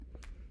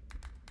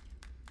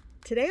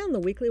Today on the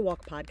Weekly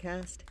Walk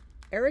podcast,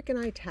 Eric and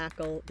I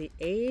tackle the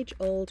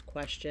age-old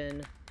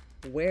question,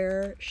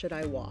 where should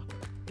I walk?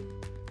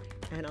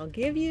 And I'll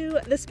give you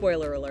the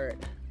spoiler alert.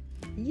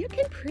 You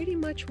can pretty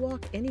much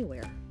walk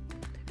anywhere.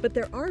 But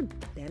there are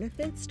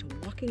benefits to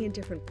walking in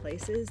different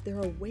places. There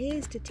are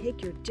ways to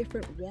take your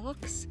different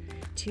walks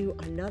to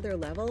another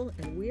level,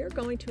 and we are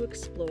going to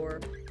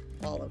explore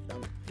all of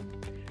them.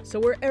 So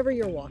wherever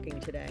you're walking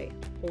today,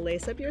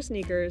 lace up your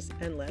sneakers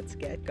and let's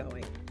get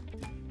going.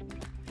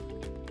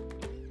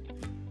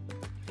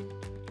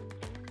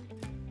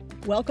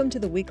 Welcome to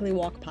the Weekly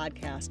Walk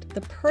podcast,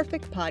 the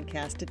perfect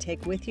podcast to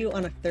take with you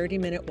on a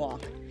 30-minute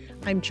walk.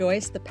 I'm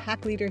Joyce, the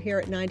pack leader here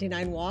at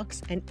 99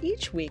 Walks, and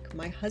each week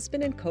my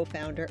husband and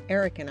co-founder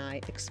Eric and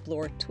I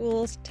explore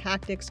tools,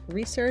 tactics,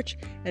 research,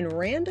 and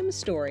random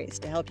stories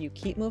to help you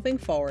keep moving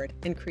forward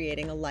and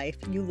creating a life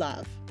you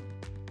love.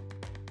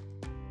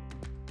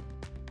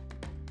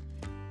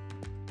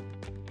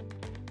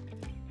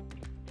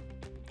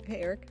 Hey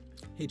Eric.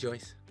 Hey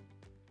Joyce.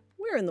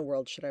 Where in the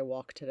world should I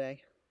walk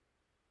today?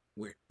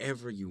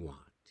 Wherever you want,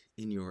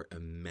 in your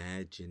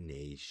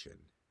imagination.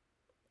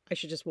 I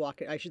should just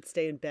walk. I should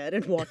stay in bed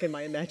and walk in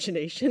my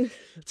imagination.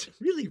 It's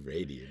really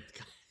radiant.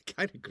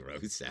 Kind of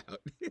gross out.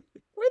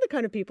 We're the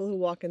kind of people who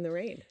walk in the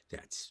rain.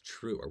 That's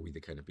true. Are we the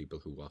kind of people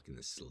who walk in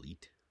the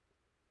sleet?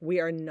 We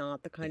are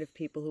not the kind of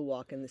people who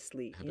walk in the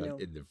sleet. How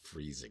about in the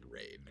freezing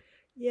rain?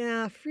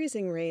 Yeah,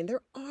 freezing rain. There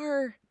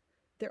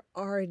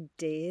are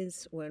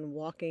days when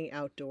walking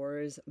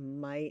outdoors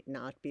might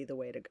not be the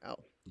way to go.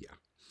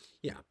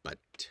 Yeah, but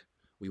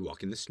we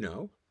walk in the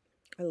snow.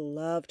 I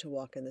love to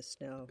walk in the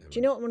snow. Do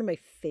you know what one of my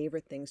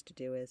favorite things to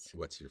do is?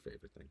 What's your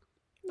favorite thing?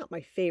 Not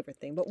my favorite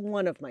thing, but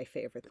one of my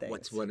favorite things.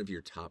 What's one of your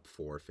top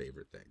 4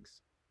 favorite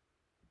things?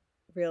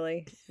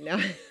 Really? Now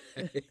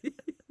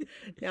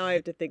I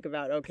have to think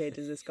about, okay,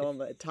 does this go in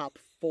the top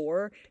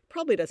 4? It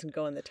probably doesn't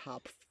go in the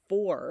top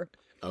 4.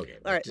 Okay,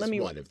 all right, just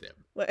one of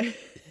them.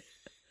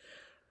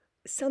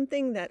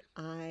 Something that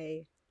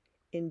I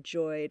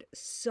enjoyed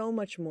so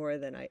much more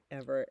than I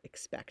ever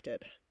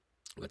expected.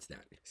 What's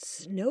that?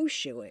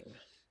 Snowshoeing.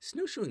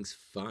 Snowshoeing's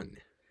fun.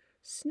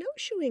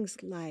 Snowshoeing's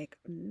like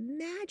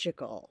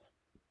magical.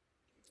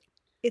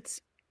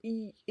 It's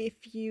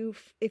if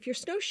you're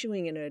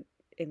snowshoeing in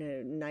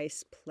a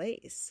nice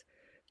place,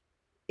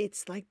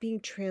 it's like being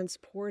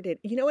transported.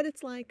 You know what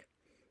it's like?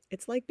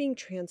 It's like being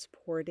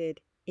transported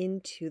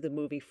into the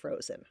movie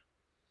Frozen.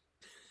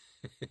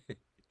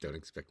 Don't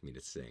expect me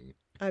to sing.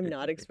 I'm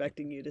not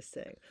expecting you to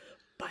sing.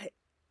 But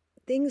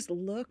things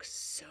look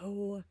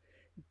so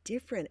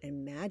different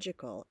and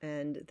magical.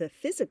 And the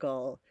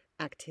physical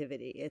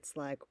activity, it's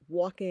like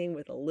walking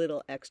with a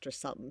little extra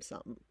something,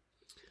 something.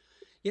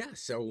 Yeah,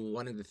 so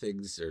one of the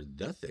things, or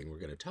the thing we're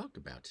going to talk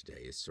about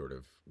today is sort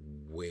of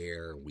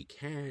where we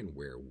can,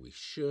 where we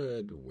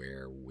should,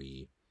 where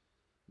we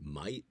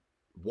might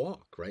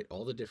walk, right?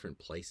 All the different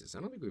places.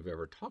 I don't think we've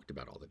ever talked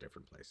about all the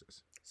different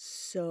places.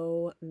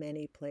 So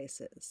many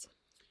places.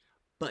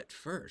 But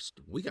first,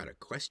 we got a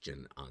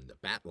question on the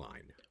bat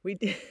line. We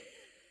did.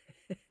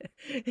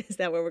 Is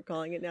that what we're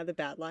calling it now, the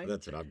bat line?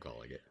 That's what I'm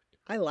calling it.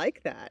 I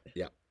like that.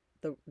 Yeah.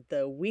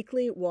 The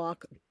Weekly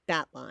Walk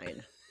bat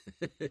line.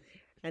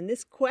 And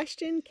this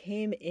question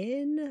came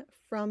in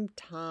from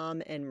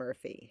Tom and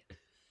Murphy.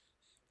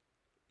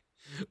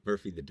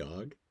 Murphy the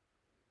dog?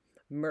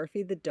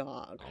 Murphy the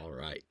dog. All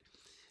right.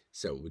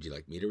 So would you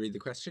like me to read the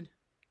question?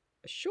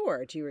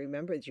 Sure. Do you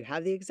remember? Did you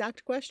have the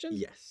exact question?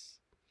 Yes.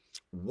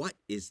 What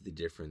is the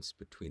difference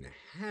between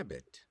a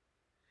habit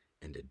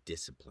and a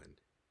discipline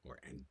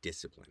and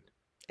discipline?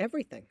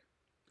 Everything.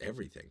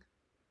 Everything.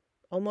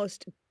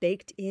 Almost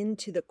baked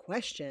into the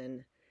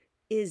question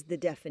is the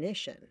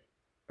definition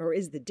or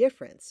is the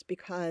difference,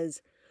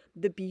 because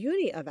the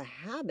beauty of a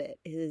habit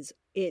is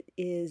it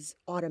is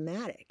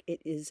automatic.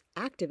 It is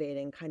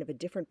activating kind of a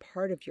different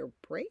part of your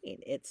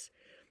brain. It's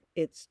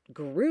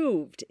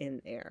grooved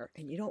in there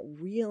and you don't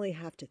really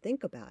have to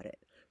think about it.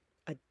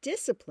 A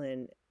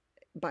discipline,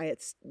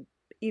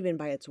 even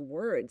by its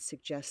words,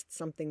 suggests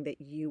something that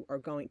you are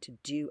going to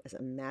do as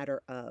a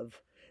matter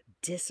of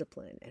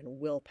discipline and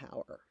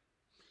willpower.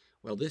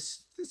 Well,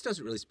 this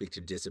doesn't really speak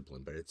to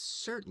discipline, but it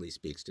certainly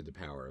speaks to the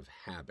power of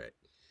habit.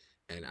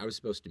 And I was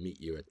supposed to meet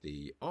you at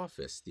the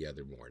office the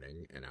other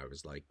morning, and I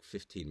was like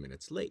 15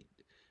 minutes late.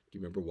 Do you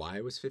remember why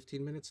I was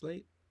 15 minutes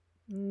late?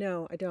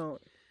 No, I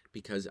don't.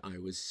 Because I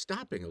was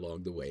stopping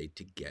along the way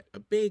to get a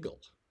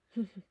bagel.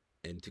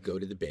 And to go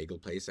to the bagel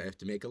place, I have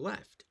to make a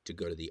left. To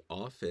go to the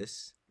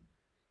office,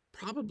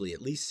 probably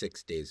at least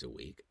 6 days a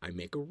week, I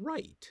make a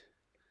right.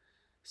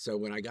 So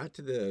when I got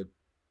to the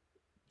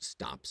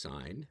stop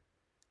sign,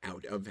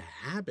 out of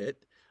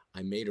habit,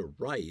 I made a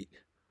right,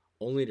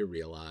 only to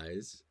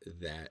realize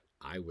that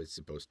I was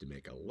supposed to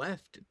make a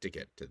left to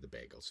get to the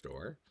bagel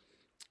store.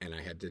 And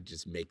I had to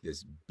just make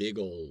this big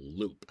old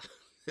loop.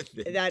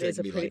 That is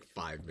a pretty, like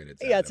 5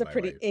 minutes. Yeah, it's a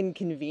pretty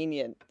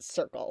inconvenient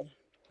circle.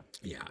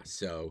 Yeah,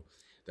 so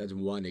that's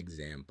one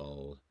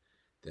example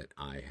that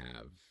I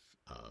have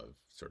of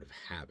sort of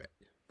habit.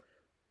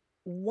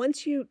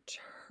 once you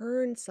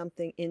turn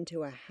something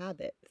into a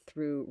habit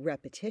through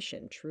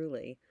repetition,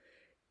 truly,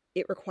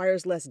 it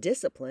requires less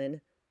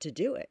discipline to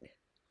do it.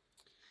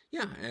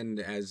 Yeah, and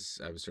as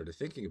I was sort of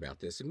thinking about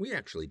this, and we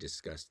actually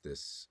discussed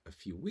this a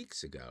few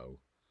weeks ago,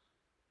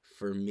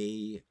 for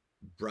me,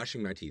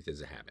 brushing my teeth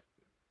is a habit.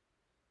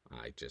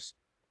 I just,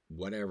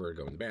 whatever,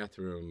 go in the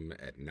bathroom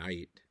at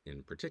night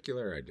in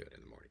particular. I do it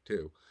in the morning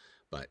too,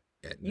 but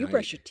at You night,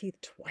 brush your teeth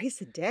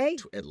twice a day?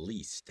 at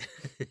least.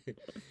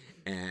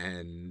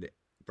 And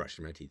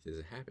brushing my teeth is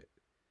a habit.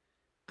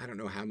 I don't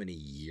know how many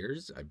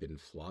years I've been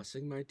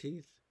flossing my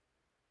teeth.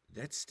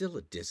 That's still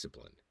a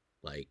discipline.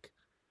 Like,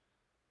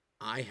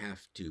 I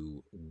have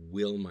to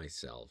will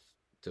myself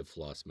to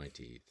floss my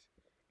teeth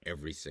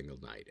every single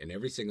night. And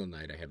every single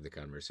night I have the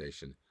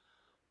conversation,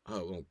 oh,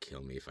 it won't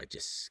kill me if I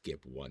just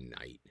skip one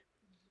night.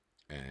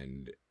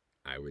 And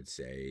I would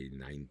say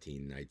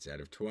 19 nights out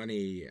of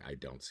 20, I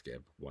don't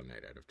skip. One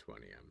night out of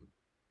 20, I'm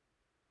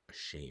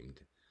ashamed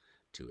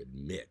to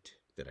admit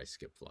that I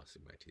skip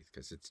flossing my teeth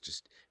because it's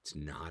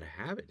not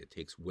a habit. It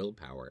takes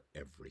willpower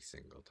every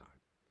single time.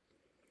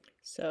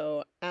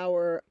 So,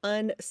 our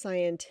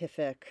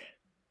unscientific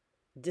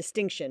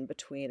distinction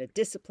between a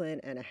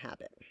discipline and a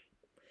habit.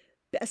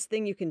 Best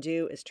thing you can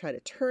do is try to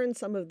turn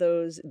some of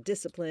those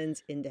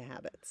disciplines into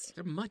habits.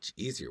 They're much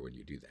easier when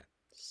you do that.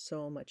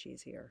 So much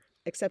easier,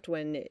 except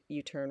when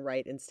you turn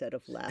right instead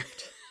of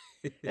left.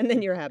 And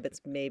then your habits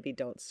maybe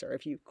don't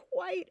serve you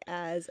quite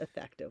as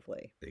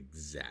effectively.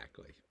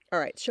 Exactly. All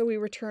right, shall we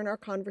return our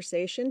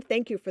conversation?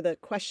 Thank you for the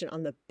question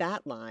on the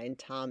bat line,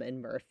 Tom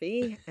and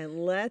Murphy.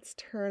 And let's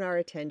turn our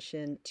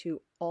attention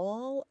to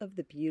all of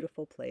the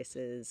beautiful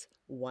places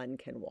one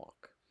can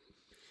walk.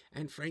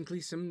 And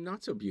frankly, some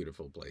not so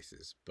beautiful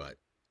places. But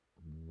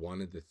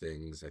one of the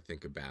things I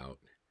think about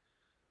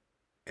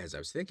as I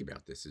was thinking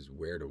about this is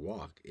where to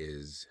walk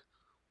is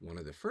one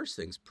of the first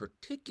things,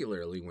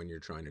 particularly when you're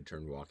trying to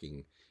turn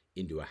walking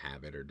into a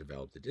habit or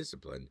develop the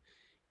discipline,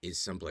 is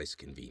someplace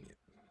convenient.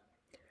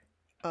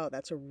 Oh,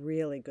 that's a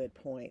really good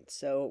point.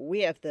 So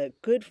we have the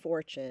good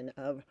fortune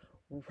of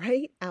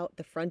right out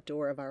the front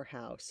door of our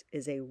house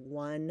is a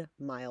 1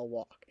 mile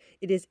walk.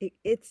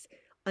 It's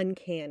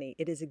uncanny.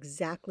 It is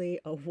exactly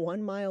a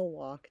 1 mile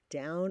walk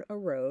down a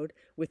road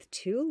with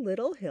two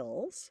little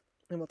hills.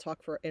 And we'll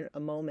talk for a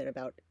moment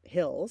about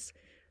hills,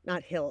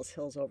 not hills,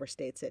 hills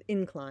overstates it,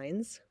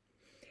 inclines.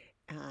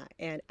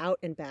 And out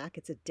and back,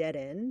 it's a dead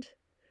end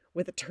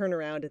with a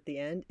turnaround at the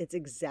end. It's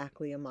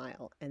exactly a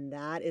mile. And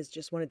that is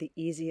just one of the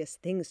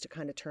easiest things to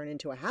kind of turn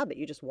into a habit.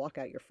 You just walk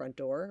out your front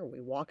door, or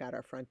we walk out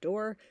our front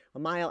door, a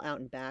mile out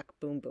and back,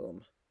 boom,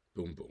 boom.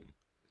 Boom, boom.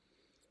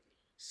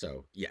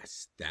 So,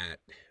 yes, that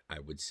I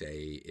would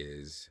say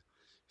is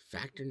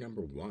factor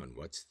number one.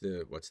 What's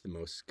the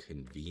most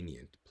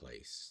convenient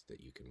place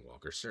that you can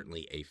walk, or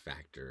certainly a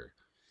factor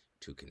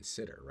to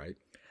consider, right?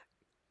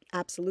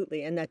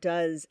 Absolutely. And that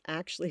does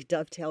actually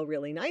dovetail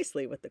really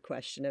nicely with the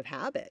question of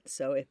habit.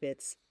 So if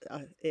it's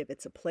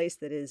a place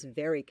that is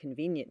very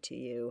convenient to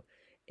you,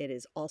 it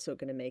is also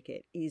going to make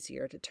it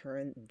easier to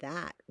turn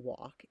that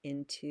walk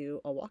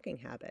into a walking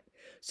habit.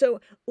 So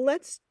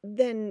let's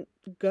then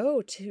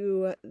go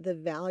to the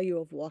value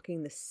of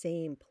walking the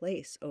same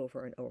place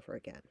over and over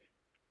again.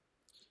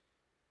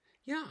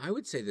 Yeah, I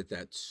would say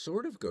that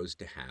sort of goes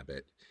to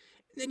habit.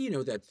 And then, you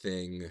know, that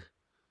thing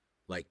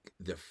like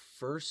the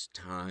first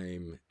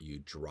time you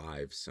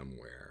drive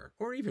somewhere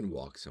or even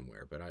walk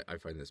somewhere, but I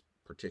find this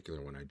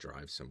particular when I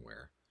drive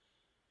somewhere.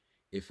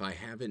 If I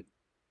haven't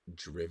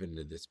driven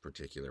to this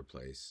particular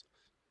place,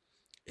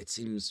 it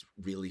seems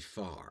really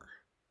far.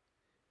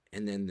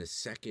 And then the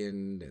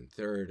second and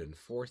third and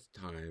fourth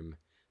time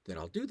that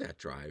I'll do that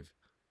drive,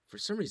 for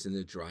some reason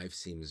the drive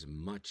seems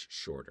much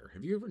shorter.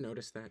 Have you ever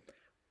noticed that?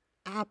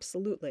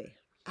 Absolutely.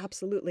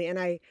 Absolutely. And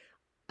I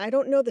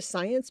don't know the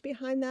science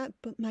behind that,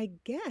 but my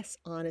guess,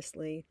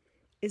 honestly,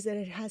 is that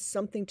it has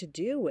something to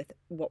do with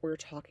what we're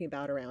talking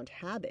about around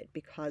habit,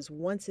 because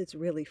once it's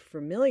really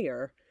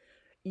familiar,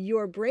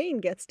 your brain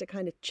gets to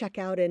kind of check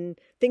out and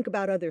think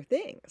about other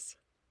things.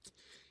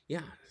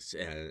 Yeah.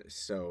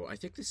 So I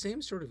think the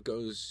same sort of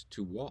goes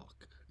to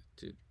walk,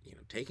 to, you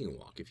know, taking a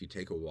walk. If you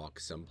take a walk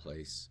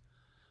someplace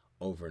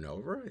over and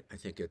over, I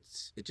think it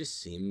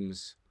just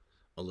seems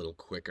a little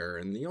quicker.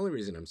 And the only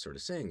reason I'm sort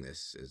of saying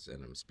this is,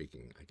 and I'm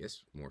speaking, I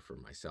guess, more for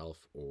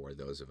myself or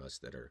those of us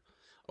that are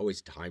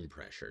always time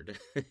pressured.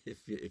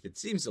 If it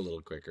seems a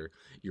little quicker,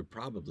 you're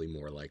probably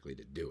more likely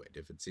to do it.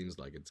 If it seems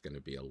like it's going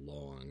to be a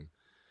long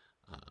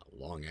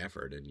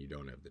effort and you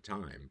don't have the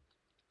time,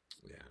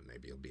 yeah,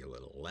 maybe you'll be a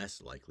little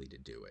less likely to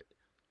do it.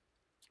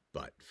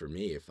 But for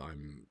me, if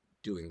I'm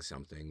doing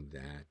something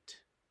that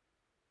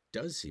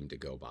does seem to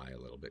go by a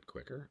little bit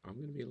quicker, I'm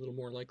going to be a little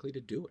more likely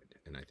to do it.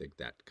 And I think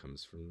that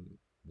comes from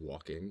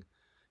walking,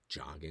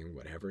 jogging,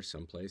 whatever,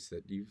 someplace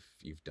that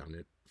you've done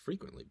it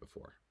frequently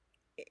before.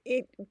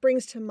 It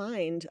brings to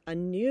mind a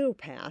new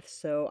path.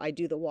 So I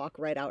do the walk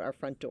right out our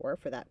front door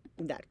for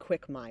that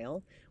quick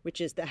mile,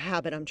 which is the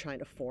habit I'm trying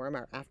to form,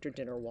 our after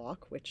dinner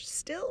walk, which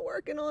still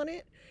working on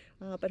it,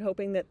 but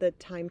hoping that the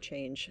time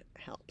change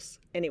helps.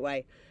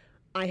 Anyway,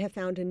 I have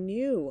found a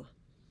new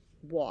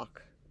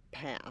walk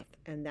path,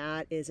 and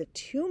that is a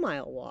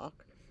 2-mile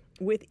walk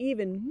with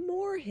even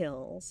more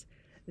hills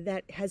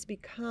that has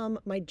become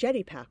my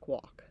jetty pack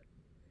walk.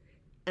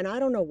 And I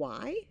don't know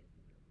why,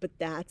 but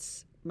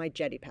that's my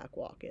jetty pack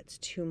walk. It's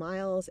 2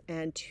 miles.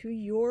 And to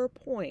your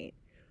point,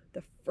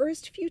 the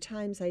first few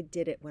times I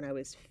did it when I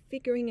was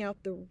figuring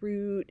out the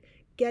route,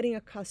 getting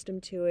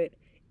accustomed to it,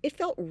 it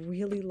felt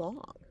really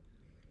long.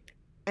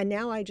 And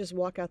now I just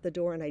walk out the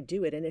door and I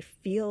do it, and it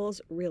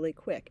feels really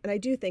quick. And I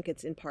do think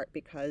it's in part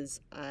because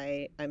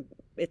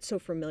it's so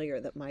familiar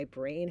that my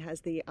brain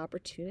has the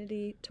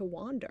opportunity to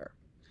wander.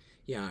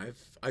 Yeah,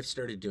 I've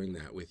started doing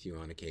that with you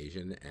on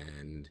occasion,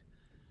 and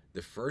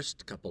the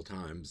first couple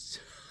times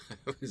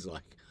I was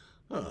like,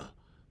 oh,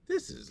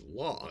 this is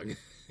long.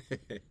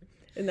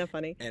 Isn't that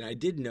funny? And I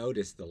did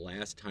notice the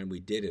last time we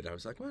did it, I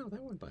was like, wow,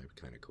 that went by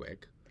kind of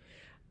quick.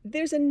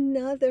 There's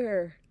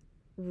another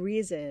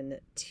reason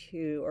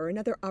or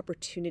another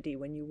opportunity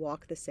when you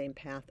walk the same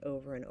path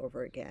over and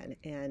over again.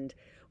 And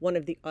one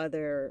of the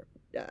other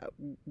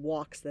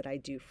walks that I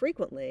do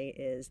frequently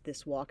is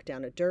this walk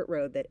down a dirt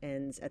road that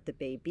ends at the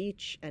Bay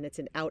Beach, and it's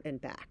an out and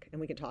back.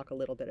 And we can talk a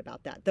little bit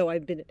about that, though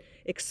I've been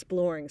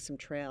exploring some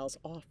trails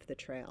off the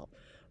trail.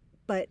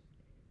 But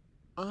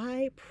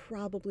I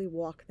probably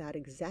walk that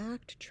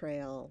exact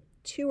trail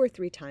 2 or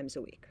 3 times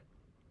a week.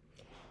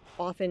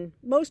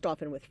 Most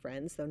often with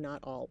friends, though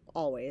not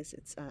always.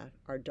 It's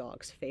our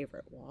dog's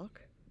favorite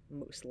walk.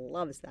 Moose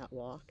loves that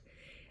walk.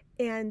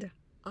 And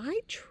I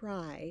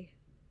try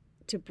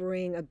to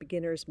bring a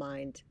beginner's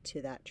mind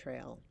to that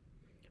trail,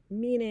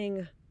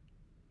 meaning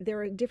there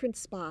are different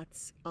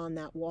spots on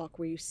that walk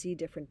where you see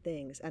different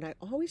things. And I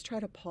always try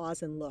to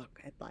pause and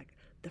look at like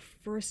the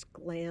first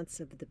glance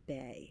of the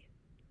bay.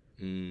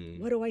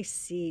 What do I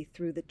see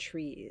through the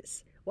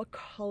trees? What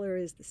color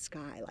is the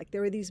sky? Like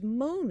there are these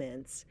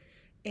moments.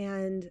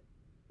 And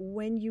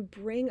when you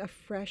bring a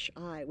fresh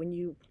eye, when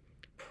you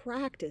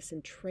practice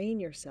and train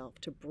yourself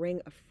to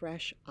bring a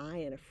fresh eye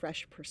and a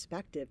fresh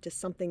perspective to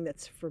something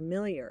that's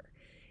familiar,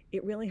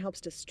 it really helps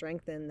to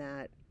strengthen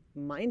that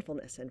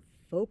mindfulness and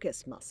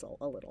focus muscle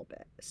a little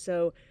bit.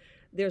 So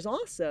there's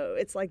also,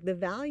 it's like the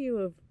value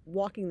of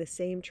walking the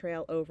same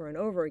trail over and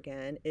over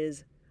again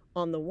is,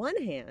 on the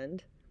one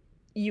hand,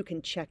 you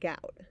can check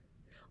out.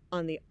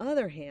 On the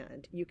other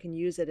hand, you can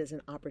use it as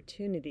an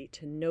opportunity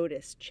to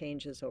notice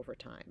changes over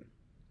time.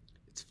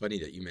 It's funny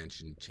that you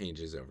mentioned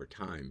changes over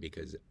time,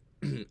 because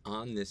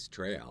on this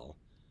trail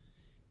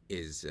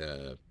is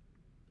a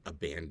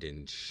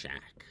abandoned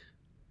shack.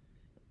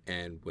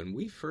 And when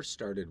we first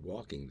started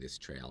walking this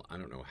trail, I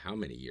don't know how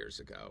many years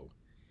ago,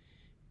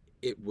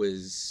 it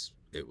was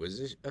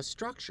a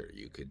structure.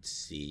 You could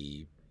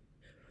see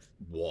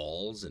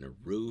walls and a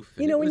roof.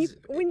 And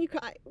when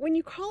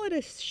you call it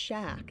a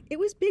shack, it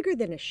was bigger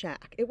than a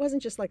shack. It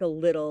wasn't just like a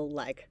little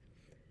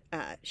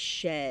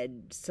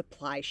shed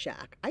supply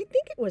shack. I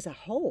think it was a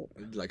home,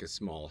 like a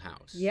small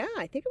house. Yeah,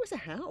 I think it was a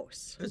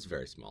house. It was a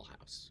very small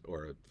house,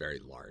 or a very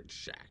large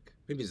shack.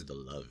 Maybe it's the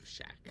love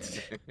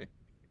shack.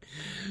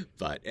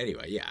 But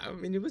anyway, yeah, I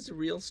mean, it was a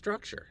real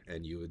structure,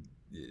 and you would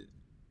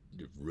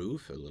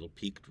a little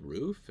peaked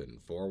roof and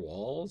 4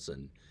 walls,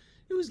 and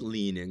it was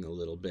leaning a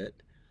little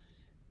bit.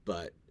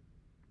 But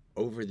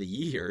over the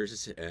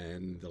years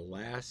and the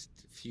last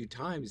few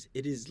times,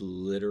 it is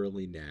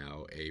literally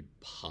now a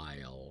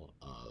pile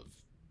of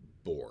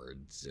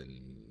boards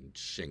and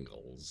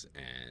shingles.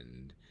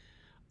 And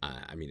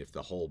I mean, if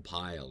the whole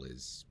pile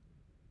is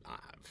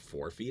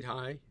 4 feet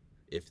high,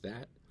 if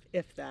that.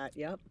 If that,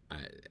 yep.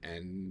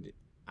 And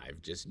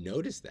I've just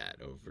noticed that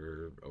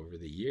over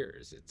the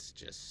years. It's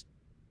just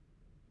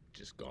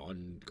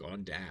gone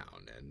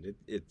down, and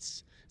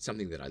it's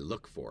something that I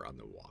look for on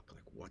the walk.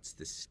 Like, what's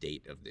the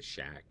state of the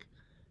shack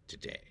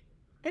today?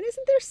 And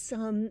isn't there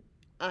some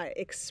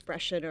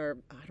expression, or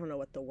I don't know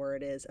what the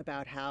word is,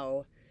 about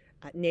how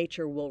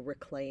nature will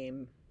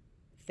reclaim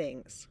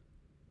things?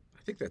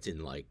 I think that's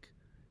in like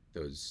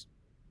those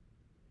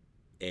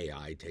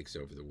AI takes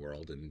over the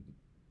world and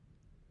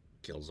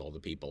kills all the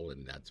people,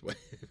 and that's when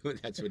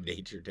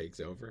nature takes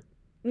over.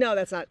 No,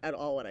 that's not at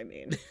all what I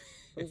mean.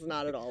 That's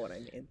not at all what I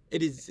mean.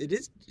 It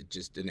is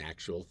just an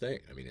actual thing.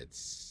 I mean,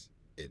 it's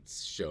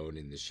shown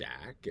in the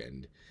shack,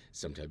 and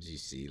sometimes you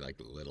see like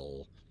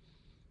little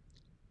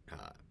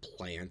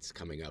plants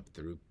coming up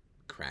through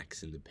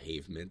cracks in the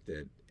pavement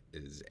that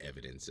is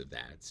evidence of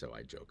that. So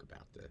I joke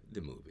about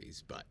the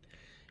movies, but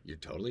you're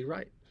totally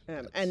right.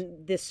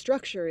 And this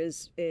structure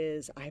is,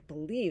 I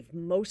believe,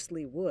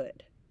 mostly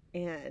wood.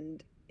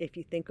 And if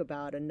you think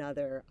about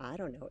another, I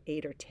don't know,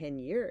 8 or 10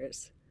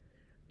 years,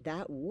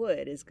 that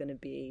wood is going to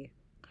be,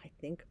 I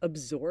think,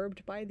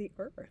 absorbed by the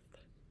earth.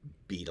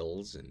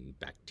 Beetles and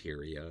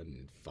bacteria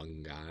and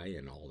fungi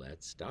and all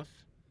that stuff.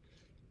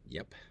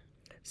 Yep.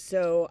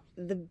 So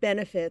the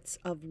benefits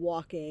of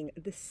walking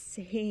the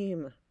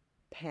same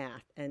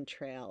path and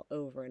trail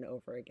over and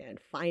over again,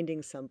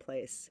 finding some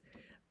place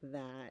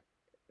that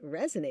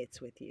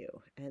resonates with you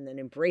and then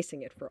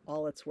embracing it for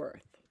all it's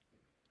worth.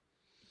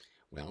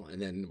 Well,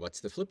 and then what's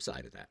the flip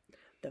side of that?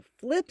 The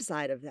flip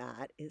side of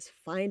that is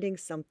finding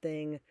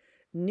something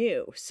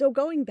new. So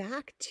going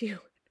back to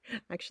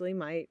actually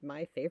my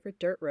favorite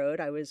dirt road,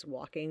 I was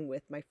walking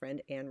with my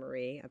friend Anne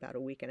Marie about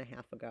a week and a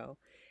half ago,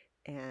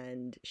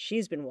 and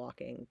she's been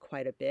walking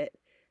quite a bit.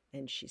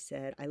 And she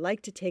said, I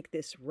like to take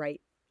this right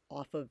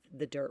off of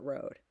the dirt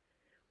road.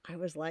 I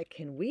was like,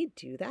 can we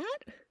do that?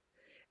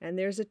 And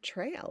there's a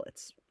trail.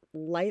 It's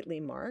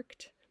lightly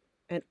marked.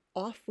 And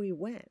off we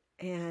went.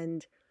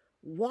 And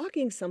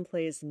walking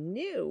someplace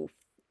new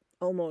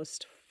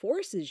almost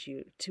forces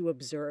you to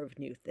observe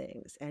new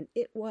things. And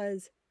it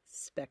was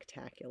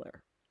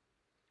spectacular.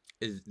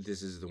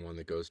 This is the one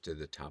that goes to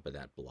the top of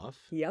that bluff?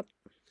 Yep.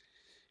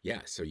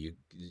 Yeah, so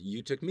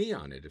you took me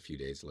on it a few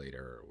days later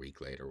or a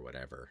week later,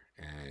 whatever,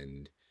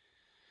 and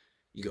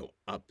you go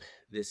up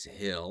this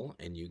hill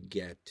and you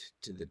get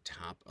to the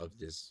top of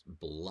this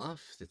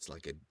bluff that's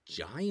like a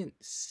giant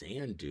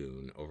sand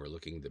dune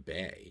overlooking the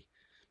bay.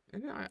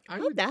 And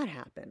How'd that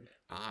happen?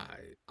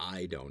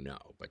 I don't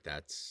know, but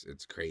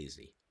it's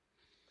crazy.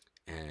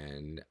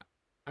 And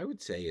I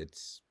would say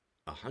it's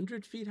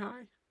 100 feet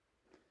high,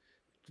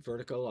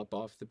 vertical up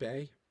off the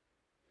bay.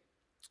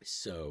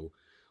 So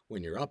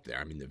when you're up there,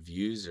 I mean, the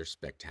views are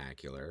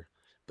spectacular.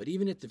 But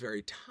even at the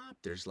very top,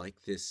 there's like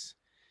this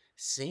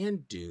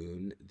sand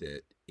dune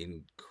that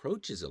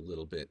encroaches a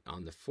little bit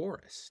on the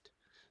forest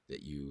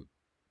that you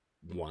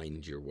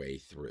wind your way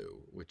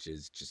through, which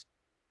is just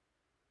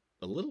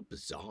a little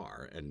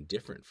bizarre and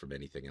different from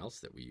anything else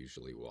that we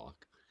usually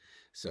walk.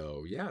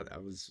 So yeah,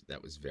 that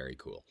was very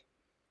cool.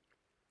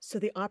 So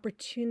the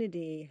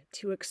opportunity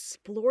to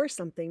explore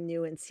something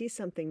new and see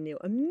something new.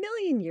 A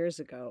million years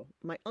ago,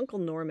 my Uncle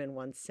Norman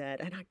once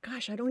said, and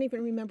gosh, I don't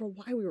even remember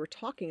why we were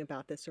talking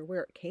about this or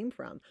where it came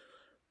from,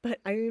 but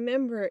I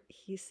remember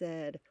he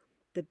said,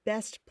 the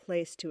best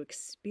place to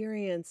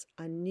experience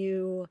a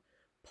new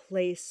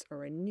place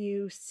or a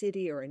new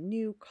city or a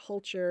new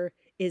culture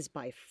is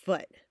by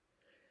foot.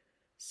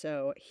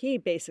 So he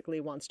basically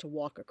wants to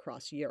walk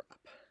across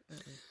Europe.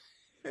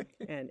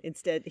 And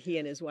instead, he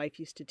and his wife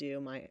used to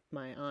do,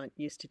 my aunt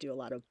used to do a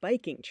lot of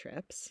biking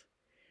trips.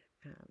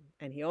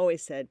 And he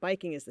always said,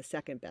 biking is the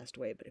second best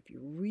way, but if you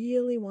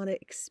really want to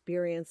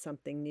experience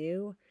something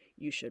new,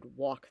 you should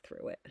walk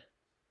through it.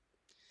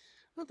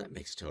 Well, that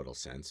makes total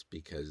sense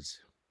because,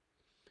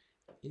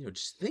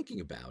 just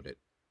thinking about it,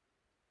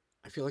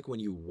 I feel like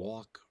when you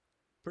walk,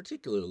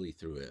 particularly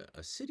through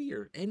a city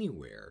or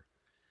anywhere,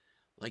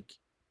 like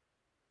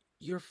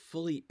you're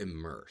fully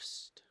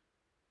immersed.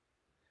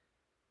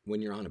 When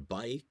you're on a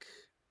bike,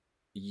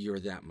 you're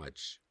that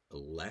much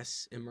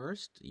less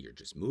immersed. You're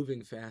just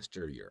moving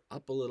faster. You're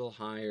up a little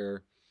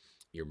higher.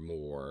 You're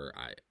more,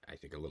 I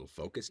think, a little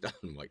focused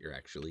on what you're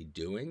actually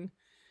doing.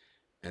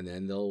 And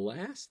then the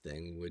last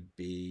thing would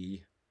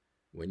be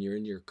when you're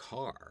in your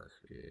car,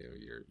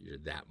 you're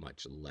that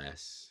much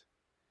less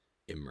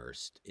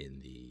immersed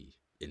in the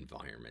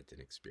environment and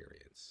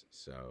experience.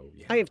 So,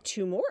 yeah. I have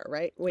two more,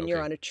 right? When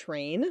you're on a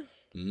train.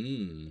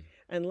 Mm.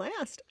 And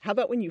last, how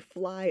about when you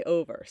fly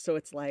over? So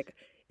it's like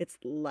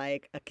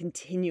a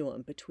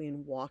continuum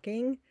between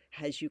walking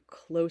has you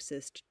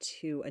closest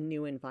to a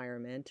new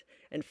environment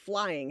and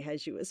flying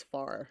has you as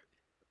far.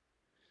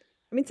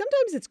 I mean,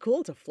 sometimes it's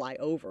cool to fly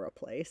over a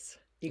place.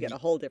 You get a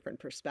whole different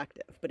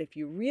perspective. But if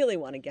you really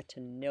want to get to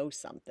know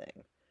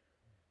something.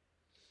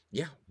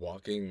 Yeah,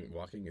 walking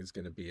is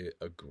going to be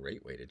a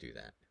great way to do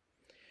that.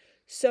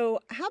 So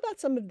how about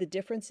some of the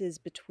differences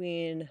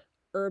between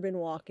urban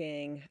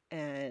walking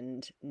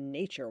and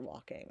nature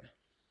walking?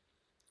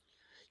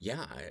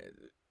 Yeah,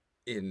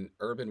 in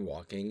urban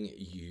walking,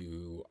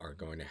 you are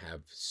going to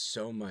have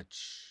so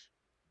much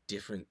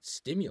different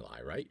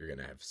stimuli, right? You're going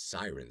to have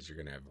sirens, you're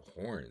going to have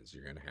horns,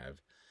 you're going to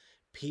have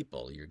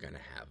people, you're going to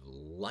have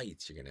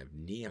lights, you're going to have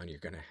neon, you're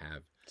going to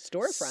have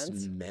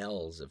storefronts,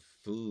 smells of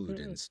food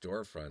and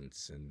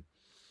storefronts and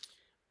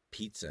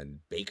pizza and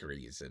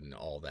bakeries and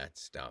all that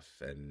stuff.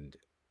 And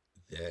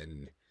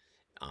then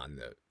on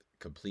the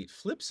complete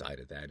flip side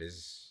of that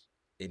is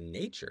in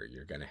nature,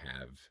 you're going to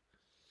have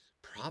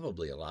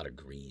probably a lot of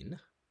green,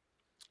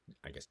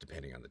 I guess,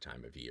 depending on the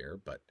time of year,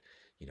 but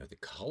the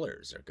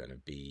colors are going to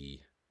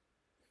be,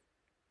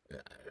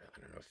 I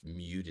don't know if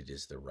muted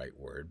is the right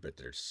word, but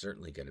they're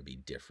certainly going to be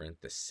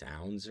different. The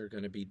sounds are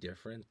going to be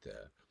different.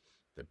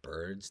 The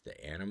birds,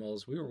 the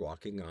animals. We were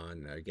walking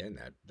on, again,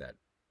 that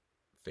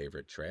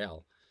favorite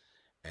trail.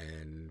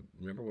 And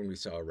remember when we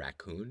saw a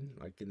raccoon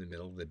like in the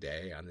middle of the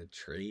day on the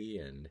tree?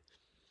 And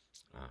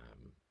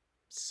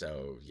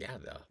so, yeah,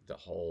 the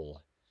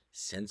whole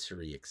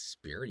sensory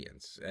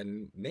experience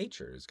and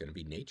nature is going to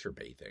be nature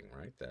bathing,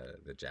 right?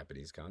 The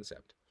Japanese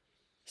concept.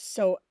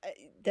 So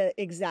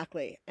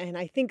exactly. And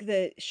I think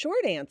the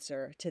short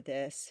answer to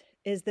this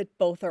is that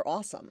both are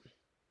awesome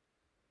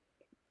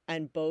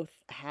and both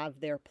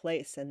have their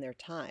place and their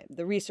time.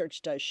 The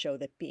research does show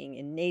that being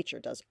in nature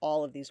does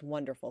all of these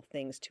wonderful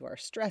things to our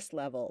stress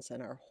levels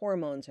and our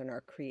hormones and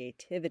our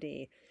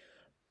creativity.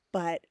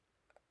 But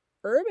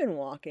urban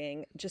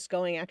walking, just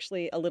going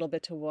actually a little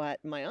bit to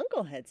what my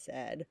uncle had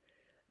said,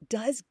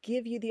 does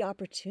give you the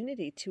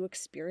opportunity to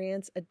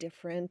experience a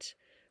different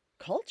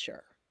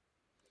culture,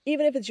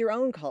 even if it's your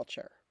own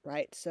culture,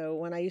 right? So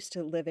when I used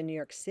to live in New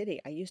York City,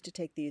 I used to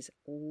take these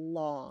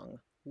long,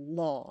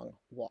 long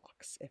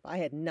walks. If I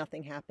had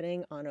nothing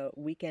happening on a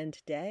weekend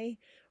day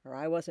or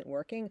I wasn't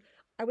working,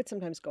 I would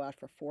sometimes go out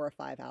for 4 or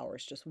 5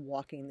 hours just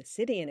walking the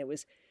city. And it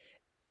was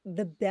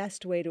the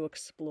best way to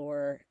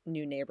explore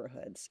new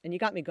neighborhoods. And you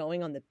got me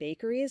going on the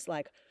bakeries.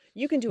 Like,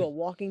 you can do a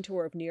walking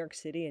tour of New York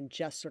City and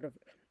just sort of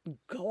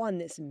go on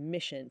this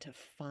mission to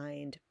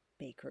find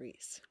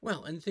bakeries.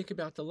 Well, and think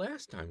about the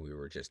last time we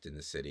were just in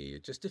the city,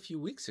 just a few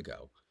weeks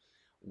ago.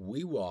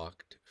 We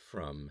walked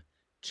from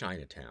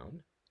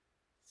Chinatown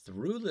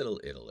through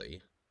Little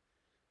Italy,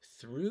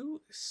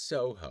 through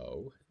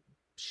Soho,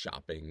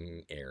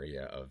 shopping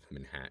area of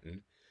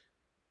Manhattan,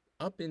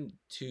 up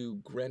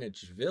into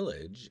Greenwich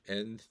Village,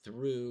 and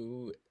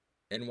through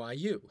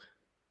NYU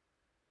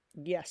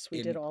Yes,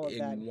 we did in all of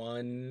that. in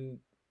one,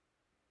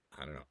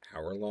 I don't know,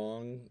 hour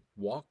long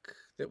walk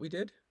that we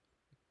did,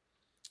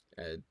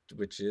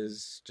 which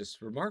is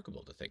just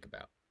remarkable to think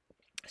about.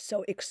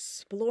 So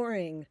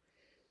exploring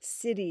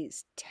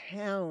cities,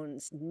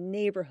 towns,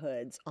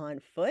 neighborhoods on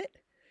foot.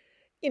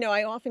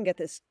 I often get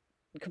this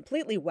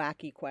completely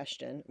wacky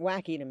question,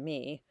 wacky to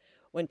me,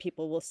 when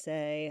people will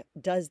say,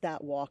 "Does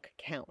that walk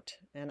count?"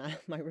 And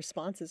my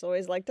response is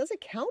always like, "Does it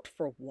count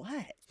for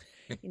what?"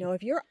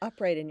 If you're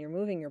upright and you're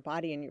moving your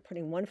body and you're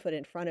putting one foot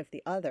in front of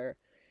the other,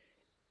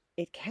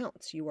 it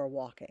counts. You are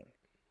walking.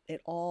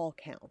 It all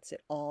counts.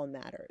 It all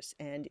matters.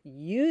 And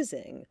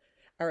using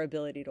our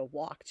ability to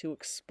walk to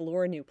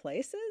explore new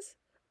places,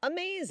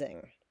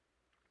 amazing.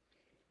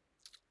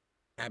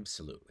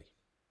 Absolutely.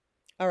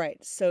 All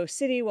right. So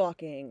city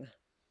walking,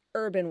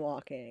 urban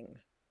walking,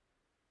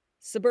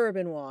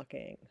 suburban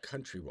walking,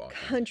 Country walking.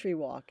 country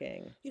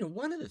walking.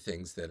 One of the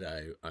things that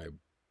I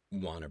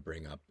want to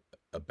bring up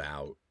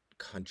about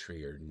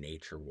country or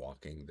nature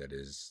walking that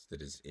is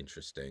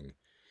interesting,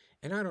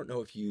 and I don't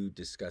know if you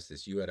discussed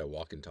this. You had a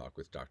walk and talk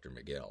with Dr.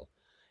 McGill,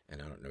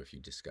 and I don't know if you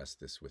discussed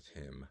this with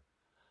him,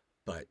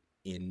 but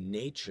in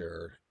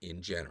nature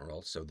in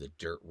general, so the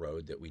dirt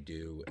road that we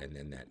do, and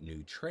then that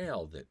new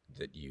trail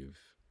that you've,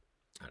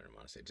 I don't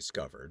want to say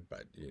discovered,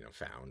 but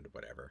found,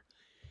 whatever,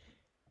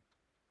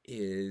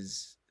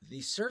 is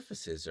the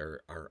surfaces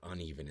are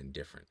uneven and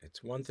different.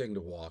 It's one thing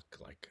to walk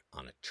like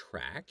on a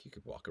track. You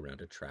could walk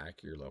around a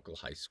track, your local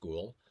high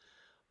school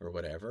or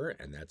whatever,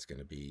 and that's going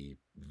to be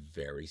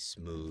very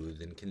smooth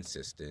and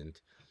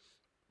consistent.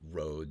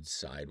 Roads,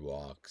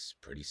 sidewalks,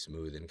 pretty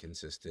smooth and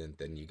consistent.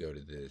 Then you go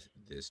to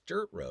this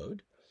dirt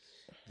road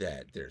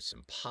that there's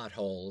some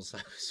potholes.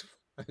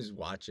 I was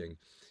walking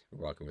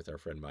with our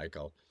friend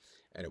Michael,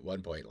 and at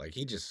one point, like,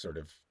 he just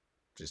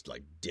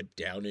like dipped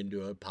down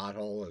into a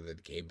pothole and then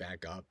came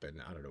back up,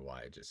 and I don't know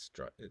why it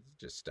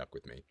just stuck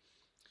with me.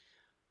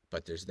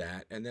 But there's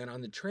that, and then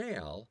on the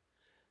trail,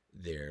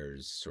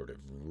 there's sort of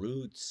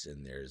roots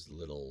and there's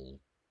little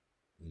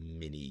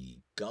mini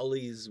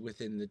gullies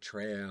within the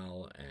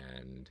trail,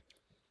 and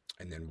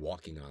then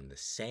walking on the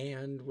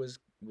sand was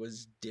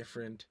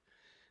different.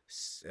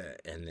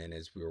 And then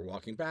as we were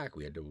walking back,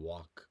 we had to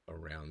walk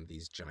around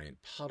these giant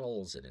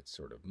puddles, and it's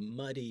sort of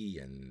muddy,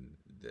 and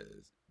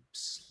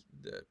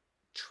the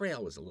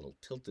trail was a little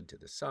tilted to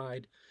the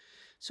side.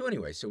 So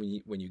anyway, so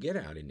when you get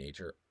out in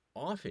nature,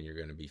 often you're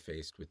going to be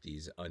faced with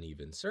these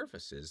uneven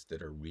surfaces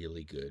that are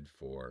really good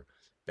for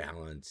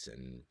balance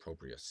and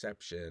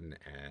proprioception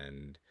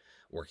and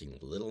working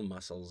little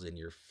muscles in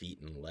your feet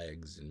and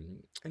legs,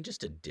 and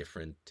just a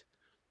different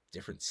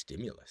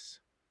stimulus.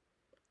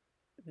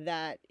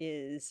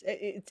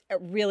 It's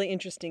really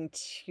interesting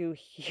to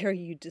hear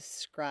you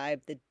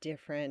describe the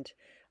different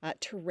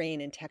terrain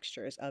and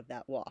textures of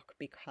that walk,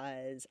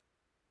 because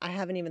I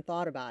haven't even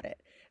thought about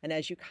it. And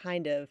as you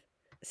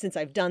since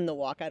I've done the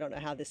walk, I don't know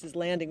how this is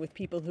landing with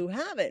people who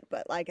haven't,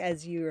 but like,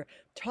 as you're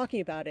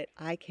talking about it,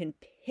 I can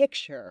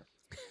picture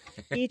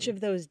each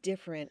of those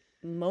different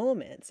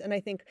moments. And I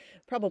think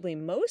probably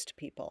most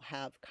people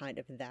have kind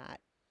of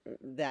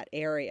that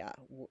area.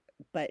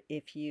 But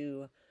if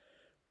you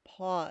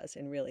pause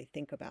and really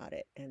think about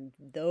it, and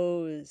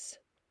those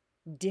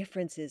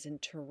differences in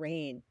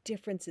terrain,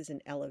 differences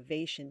in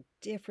elevation,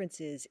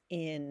 differences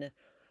in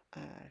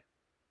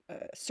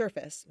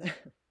surface,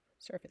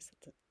 surface,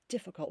 it's a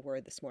difficult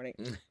word this morning.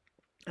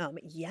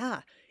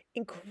 Yeah,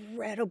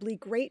 incredibly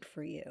great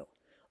for you.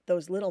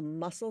 Those little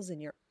muscles in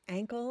your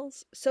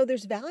ankles. So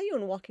there's value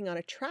in walking on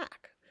a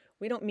track.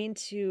 We don't mean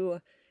to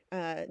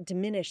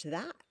diminish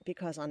that,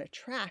 because on a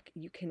track,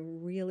 you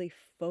can really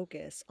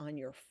focus on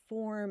your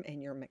form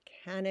and your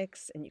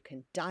mechanics, and you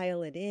can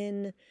dial it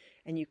in,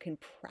 and you can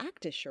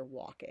practice your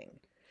walking,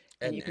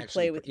 and you can Actually,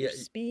 play with your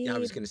yeah, I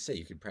was speed. going to say,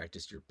 you could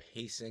practice your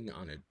pacing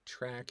on a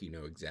track. You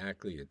know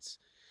exactly it's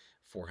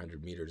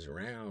 400 meters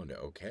around,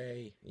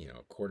 okay,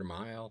 a quarter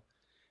mile,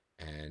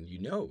 and you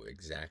know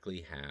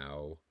exactly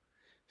how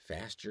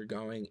fast you're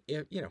going,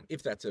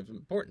 if that's of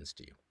importance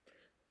to you.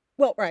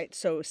 Well, right.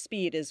 So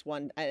speed is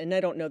one, and I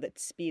don't know that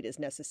speed is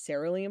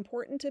necessarily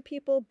important to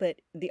people,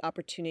 but the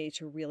opportunity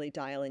to really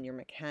dial in your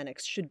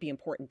mechanics should be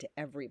important to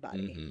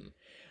everybody.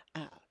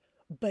 Mm-hmm. Uh,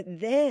 but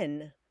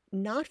then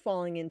not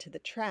falling into the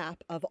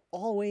trap of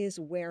always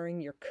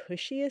wearing your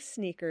cushiest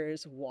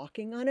sneakers,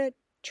 walking on a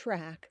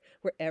track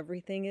where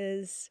everything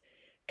is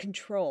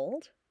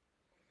controlled,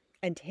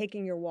 and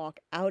taking your walk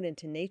out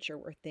into nature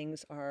where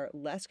things are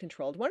less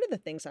controlled. One of the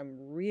things I'm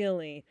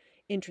really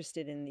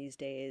interested in these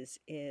days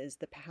is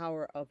the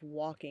power of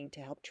walking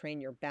to help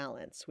train your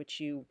balance, which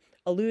you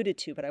alluded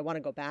to, but I want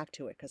to go back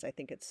to it because I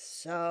think it's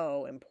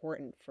so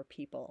important for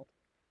people.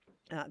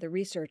 The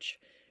research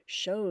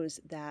shows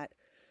that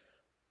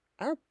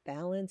our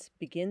balance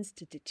begins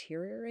to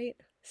deteriorate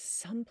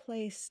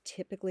someplace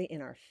typically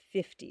in our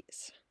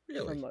 50s for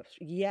Really? most.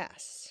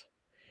 Yes.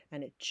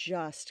 And it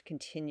just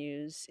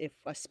continues,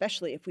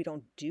 especially if we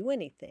don't do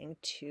anything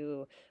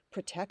to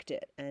protect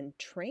it and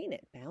train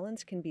it.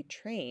 Balance can be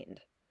trained.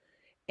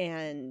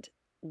 And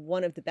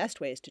one of the best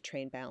ways to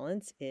train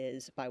balance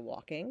is by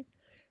walking.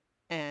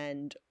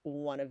 And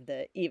one of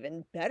the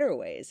even better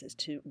ways is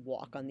to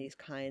walk on these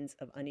kinds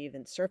of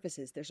uneven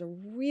surfaces. There's a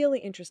really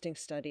interesting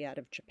study out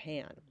of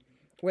Japan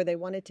where they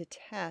wanted to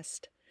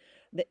test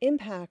the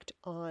impact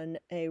on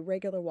a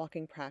regular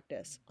walking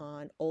practice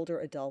on older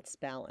adults'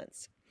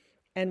 balance.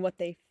 And what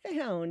they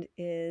realized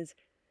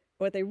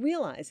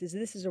is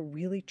this is a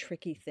really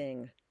tricky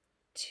thing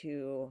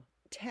to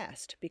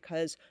test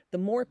because the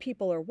more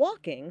people are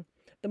walking,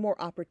 the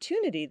more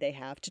opportunity they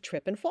have to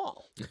trip and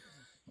fall.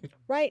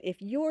 Right?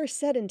 If you're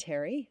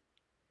sedentary,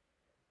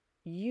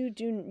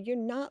 you're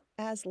not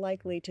as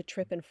likely to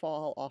trip and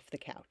fall off the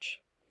couch.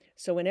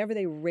 So whenever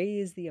they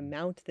raise the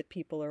amount that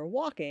people are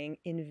walking,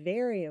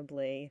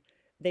 invariably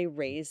they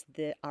raise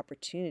the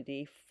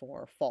opportunity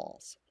for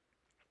falls.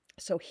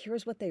 So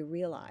here's what they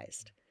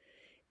realized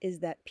is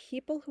that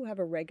people who have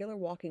a regular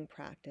walking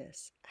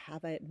practice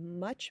have a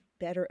much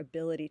better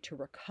ability to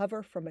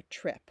recover from a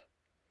trip,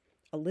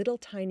 a little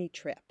tiny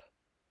trip,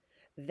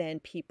 than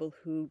people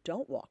who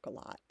don't walk a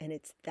lot. And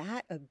it's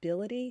that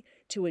ability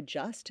to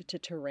adjust to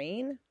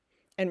terrain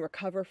and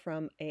recover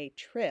from a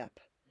trip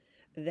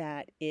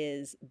that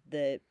is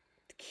the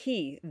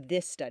key,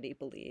 this study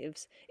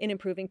believes, in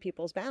improving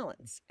people's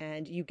balance.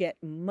 And you get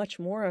much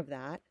more of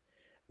that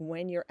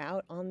when you're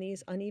out on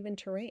these uneven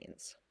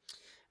terrains.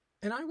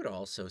 And I would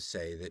also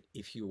say that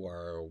if you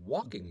are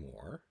walking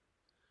more,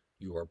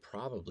 you are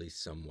probably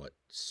somewhat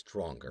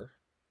stronger.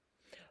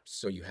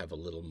 So you have a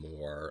little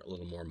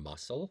more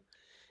muscle,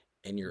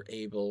 and you're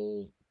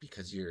able,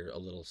 because you're a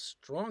little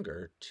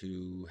stronger,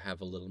 to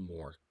have a little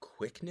more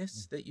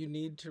quickness that you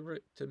need to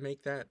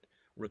make that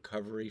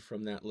recovery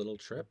from that little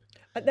trip.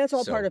 That's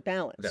all part of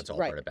balance. That's all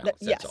right. part of balance.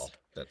 Yes.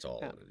 That's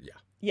all. Yeah.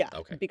 Yeah.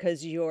 Okay.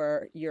 Because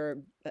you're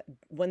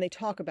when they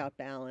talk about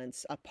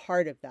balance, a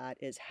part of that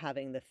is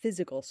having the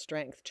physical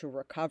strength to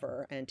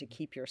recover and to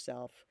keep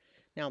yourself.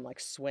 Now I'm like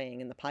swaying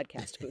in the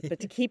podcast booth, but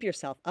to keep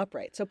yourself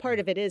upright. So part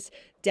of it is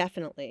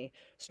definitely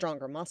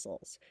stronger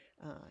muscles.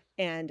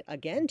 And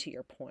again, to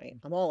your point,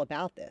 I'm all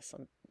about this.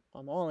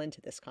 I'm all into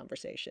this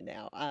conversation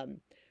now.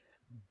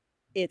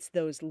 It's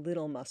those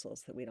little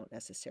muscles that we don't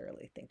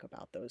necessarily think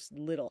about, those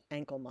little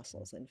ankle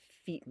muscles and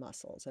feet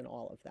muscles and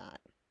all of that.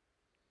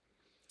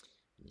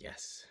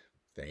 Yes,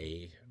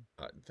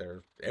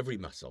 they're every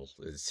muscle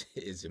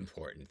is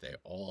important. They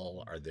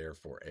all are there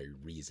for a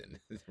reason,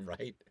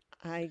 right?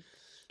 I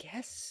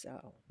guess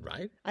so.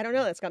 Right? I don't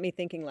know. That's got me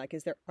thinking like,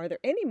 are there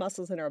any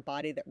muscles in our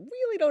body that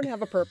really don't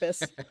have a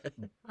purpose?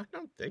 I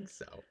don't think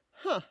so.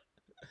 Huh.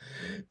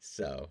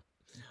 So,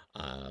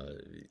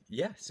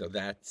 yeah, so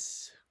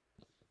that's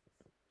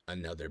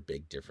another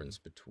big difference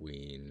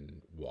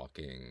between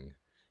walking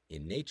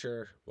in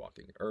nature,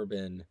 walking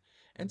urban,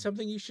 and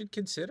something you should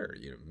consider.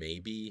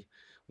 Maybe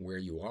where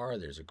you are,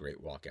 there's a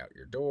great walk out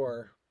your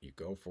door. You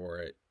go for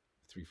it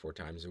 3-4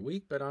 times a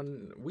week, but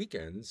on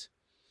weekends,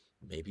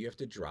 maybe you have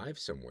to drive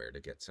somewhere to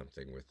get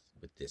something with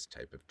this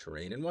type of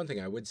terrain. And one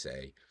thing I would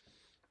say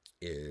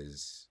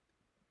is,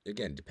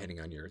 again, depending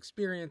on your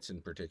experience,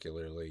 and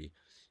particularly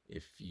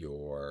if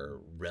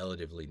you're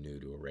relatively new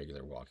to a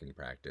regular walking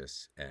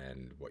practice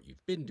and what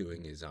you've been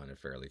doing is on a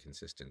fairly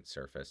consistent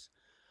surface,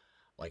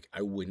 like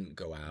I wouldn't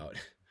go out.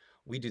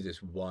 We do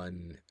this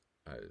one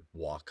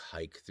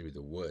hike through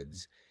the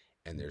woods,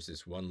 and there's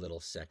this one little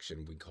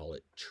section, we call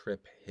it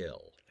Trip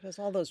Hill. It has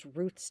all those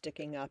roots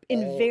sticking up.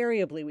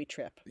 Invariably we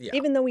trip,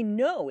 even though we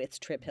know it's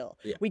Trip Hill.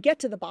 Yeah. We get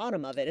to the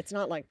bottom of it. It's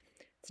not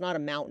a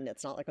mountain.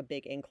 It's not like a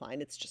big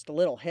incline. It's just a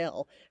little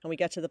hill. And we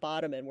get to the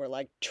bottom and we're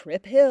like,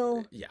 Trip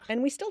Hill. Yeah.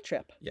 And we still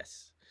trip.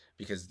 Yes,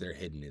 because they're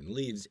hidden in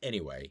leaves.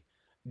 Anyway,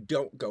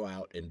 don't go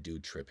out and do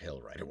Trip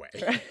Hill right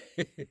away.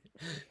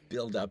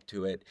 Build up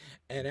to it.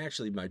 And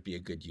actually might be a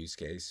good use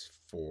case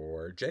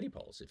for jetty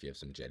poles. If you have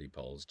some jetty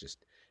poles,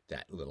 just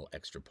that little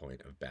extra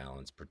point of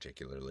balance,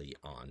 particularly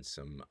on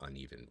some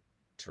uneven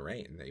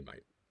terrain, they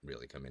might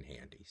really come in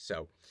handy.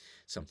 So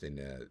something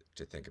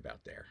to think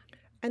about there.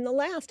 And the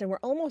last, and we're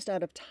almost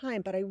out of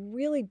time, but I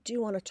really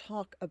do want to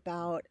talk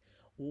about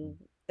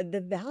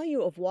the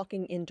value of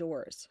walking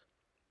indoors.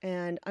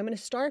 And I'm going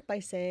to start by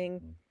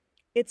saying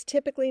it's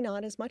typically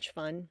not as much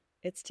fun.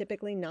 It's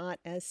typically not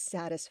as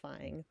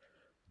satisfying.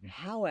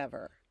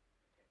 However,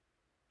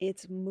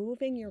 it's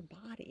moving your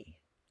body.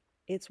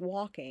 it's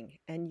walking,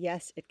 and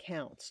yes, it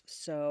counts.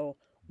 So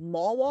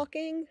mall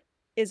walking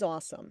is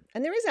awesome.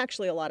 And there is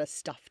actually a lot of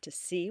stuff to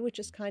see, which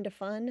is kind of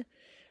fun.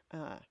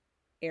 Uh,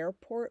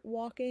 Airport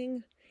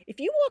walking. If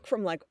you walk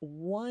from like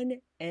one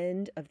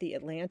end of the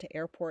Atlanta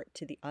airport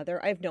to the other,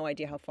 I have no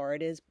idea how far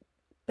it is,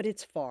 but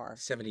it's far.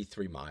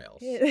 73 miles.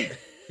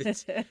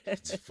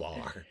 It's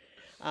far.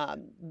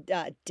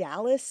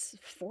 Dallas,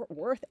 Fort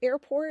Worth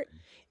Airport.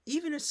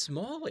 Even a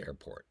small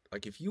airport.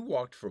 Like if you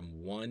walked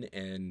from one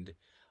end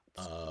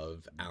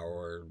of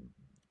our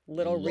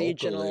Little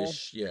regional.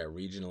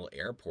 regional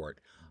airport,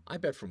 I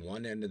bet from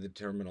one end of the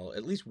terminal,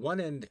 at least one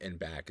end and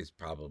back is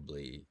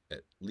probably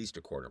at least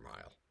a quarter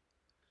mile.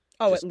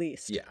 Oh, at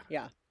least. Yeah.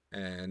 Yeah.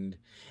 And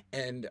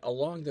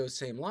along those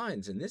same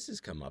lines, and this has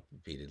come up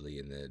repeatedly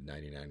in the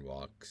 99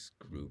 Walks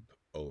group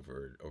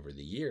over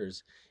the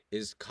years,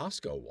 is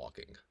Costco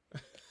walking.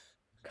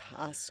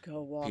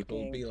 Costco walking.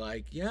 People be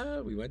like,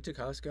 yeah, we went to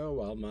Costco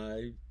while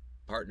my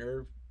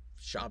partner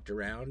shopped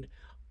around.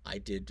 I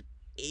did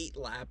 8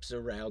 laps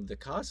around the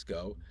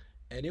Costco,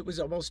 and it was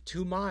almost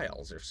 2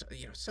 miles or so,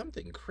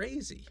 something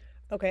crazy.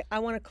 Okay, I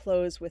want to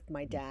close with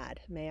my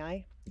dad. May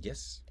I?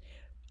 Yes.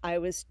 I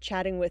was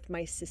chatting with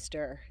my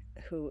sister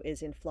who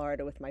is in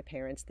Florida with my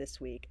parents this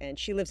week, and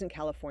she lives in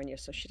California,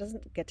 so she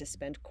doesn't get to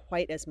spend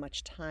quite as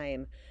much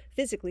time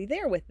physically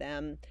there with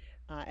them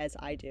as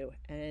I do.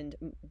 And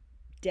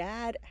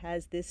Dad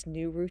has this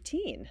new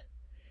routine.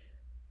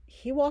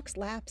 He walks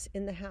laps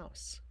in the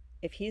house.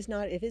 If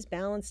his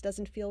balance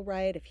doesn't feel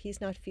right, if he's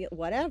not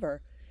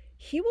whatever,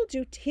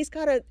 he's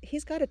got a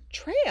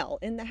trail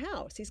in the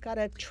house. He's got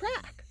a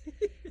track.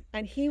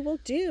 And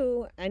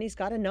he's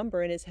got a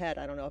number in his head.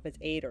 I don't know if it's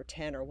 8 or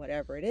 10 or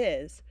whatever it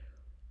is.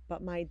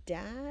 But my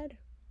dad,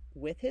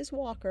 with his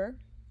walker,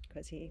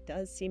 because he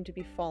does seem to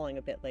be falling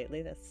a bit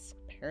lately. That's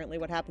apparently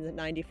what happens at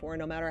 94,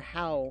 no matter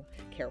how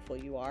careful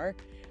you are.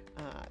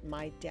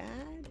 My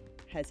dad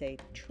has a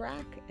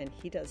track, and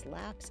he does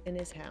laps in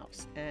his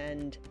house.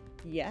 And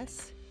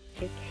yes,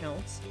 it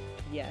counts.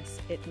 Yes,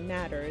 it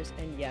matters.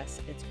 And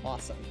yes, it's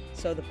awesome.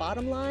 So the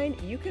bottom line,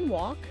 you can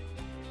walk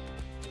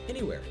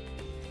anywhere.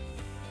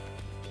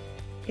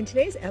 In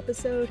today's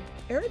episode,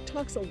 Eric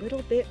talks a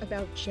little bit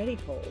about jetty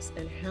poles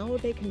and how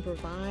they can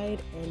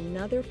provide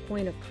another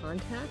point of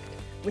contact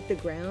with the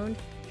ground,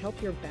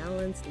 help your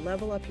balance,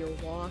 level up your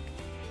walk.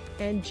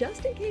 And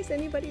just in case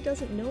anybody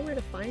doesn't know where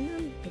to find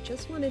them, I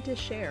just wanted to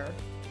share.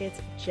 It's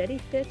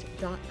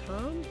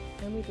jettyfit.com,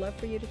 and we'd love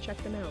for you to check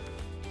them out.